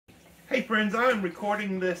Hey friends, I am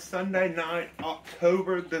recording this Sunday night,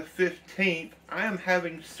 October the 15th. I am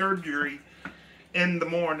having surgery in the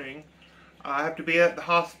morning. I have to be at the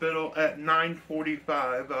hospital at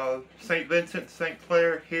 9:45. St. Vincent, St.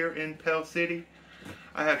 Clair here in Pell City.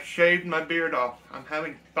 I have shaved my beard off. I'm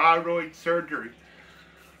having thyroid surgery.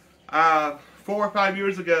 4 or 5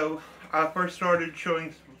 years ago, I first started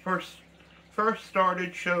showing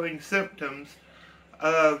symptoms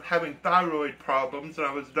of having thyroid problems, and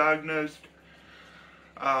I was diagnosed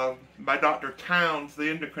by Dr. Towns, the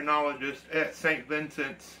endocrinologist at St.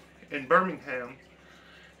 Vincent's in Birmingham,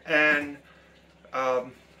 and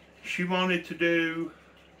she wanted to do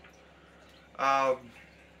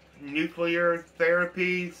nuclear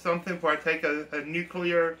therapy, something where I take a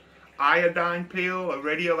nuclear iodine pill, a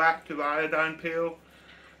radioactive iodine pill,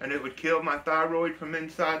 and it would kill my thyroid from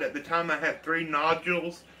inside. At the time I had 3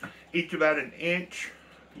 nodules, each about 1 inch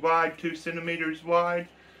wide, 2 centimeters wide.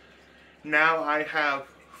 Now I have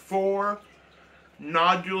 4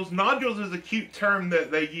 nodules. Nodules is a cute term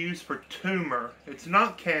that they use for tumor. It's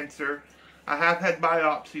not cancer. I have had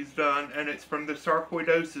biopsies done, and it's from the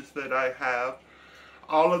sarcoidosis that I have.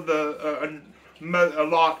 All of a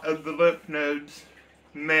lot of the lymph nodes,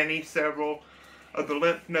 several of the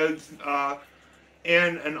lymph nodes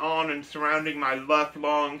in and on and surrounding my left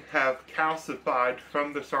lung have calcified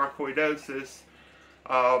from the sarcoidosis.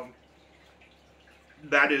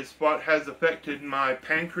 That is what has affected my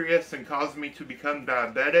pancreas and caused me to become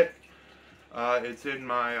diabetic. It's in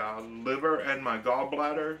my liver and my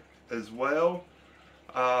gallbladder as well.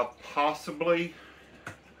 Possibly,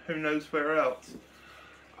 who knows where else.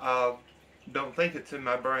 Don't think it's in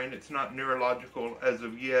my brain. It's not neurological as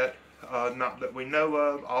of yet. Not that we know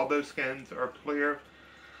of. All those scans are clear.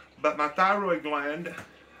 But my thyroid gland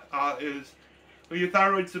your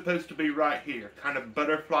thyroid's supposed to be right here, kind of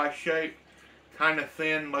butterfly shaped, kind of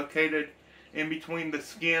thin, located in between the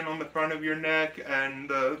skin on the front of your neck and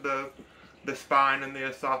the spine and the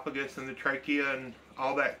esophagus and the trachea and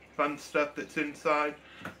all that fun stuff that's inside.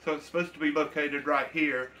 So it's supposed to be located right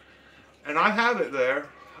here. And I have it there,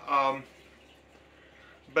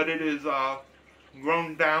 but it is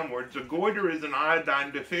grown downwards. A goiter is an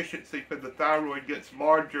iodine deficiency, for the thyroid gets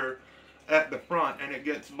larger at the front, and it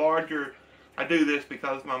gets larger. I do this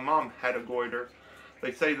because my mom had a goiter.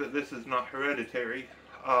 They say that this is not hereditary,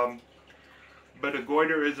 but a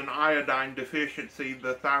goiter is an iodine deficiency.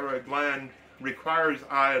 The thyroid gland requires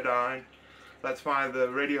iodine. That's why the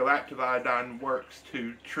radioactive iodine works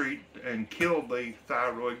to treat and kill the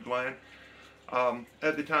thyroid gland.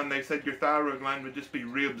 At the time they said your thyroid gland would just be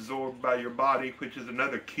reabsorbed by your body, which is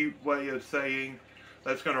another cute way of saying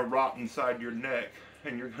that's going to rot inside your neck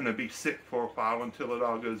and you're going to be sick for a while until it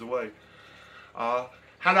all goes away.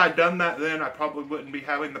 Had I done that then, I probably wouldn't be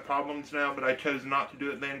having the problems now, but I chose not to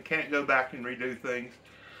do it then. Can't go back and redo things.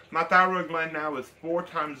 My thyroid gland now is 4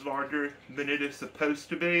 times larger than it is supposed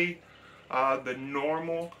to be. The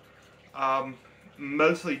normal,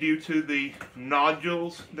 mostly due to the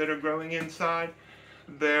nodules that are growing inside.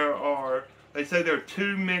 They say there are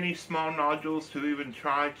too many small nodules to even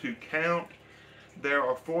try to count. There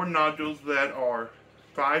are 4 nodules that are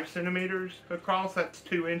 5 centimeters across. That's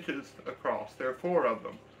 2 inches across. There are 4 of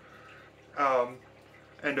them.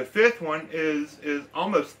 And the 5th one is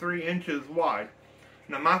almost 3 inches wide.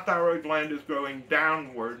 Now my thyroid gland is growing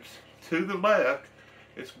downwards to the left.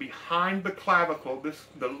 It's behind the clavicle,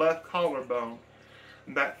 the left collarbone.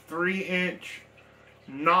 That 3-inch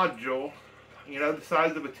nodule, the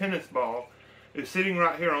size of a tennis ball, is sitting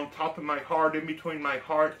right here on top of my heart, in between my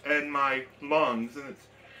heart and my lungs, and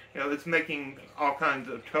it's making all kinds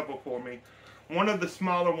of trouble for me. One of the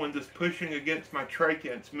smaller ones is pushing against my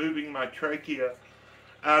trachea. It's moving my trachea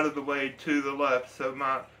out of the way to the left, so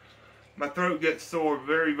my throat gets sore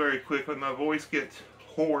very, very quickly. My voice gets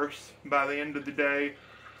hoarse by the end of the day.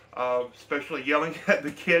 Especially yelling at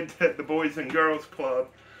the kids at the Boys and Girls Club.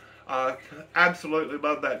 Absolutely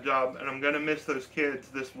love that job, and I'm going to miss those kids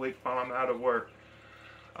this week while I'm out of work.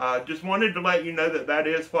 Just wanted to let you know that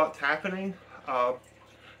is what's happening.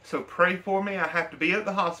 So pray for me. I have to be at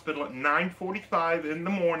the hospital at 9:45 in the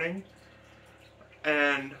morning,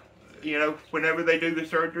 and whenever they do the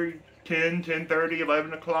surgery, 10, 10:30,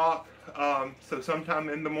 11 o'clock. So sometime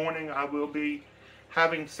in the morning I will be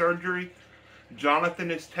having surgery.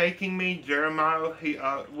 Jonathan is taking me. Jeremiah, he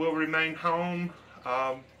will remain home.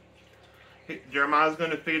 Jeremiah's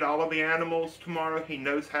going to feed all of the animals tomorrow. He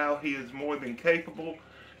knows how. He is more than capable.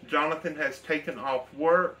 Jonathan has taken off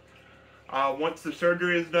work. Once the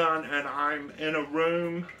surgery is done and I'm in a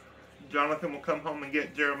room, Jonathan will come home and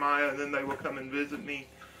get Jeremiah, and then they will come and visit me.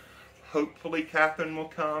 Hopefully Catherine will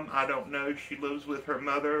come. I don't know. She lives with her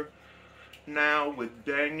mother now with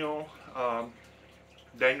Daniel.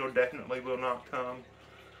 Daniel definitely will not come.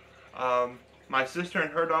 My sister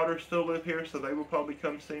and her daughter still live here, so they will probably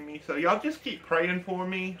come see me. So y'all just keep praying for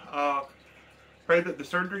me. Pray that the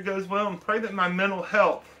surgery goes well, and pray that my mental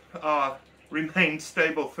health remains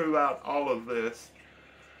stable throughout all of this.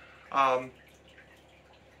 I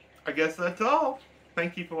guess that's all.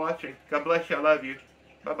 Thank you for watching. God bless you. I love you.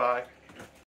 Bye-bye.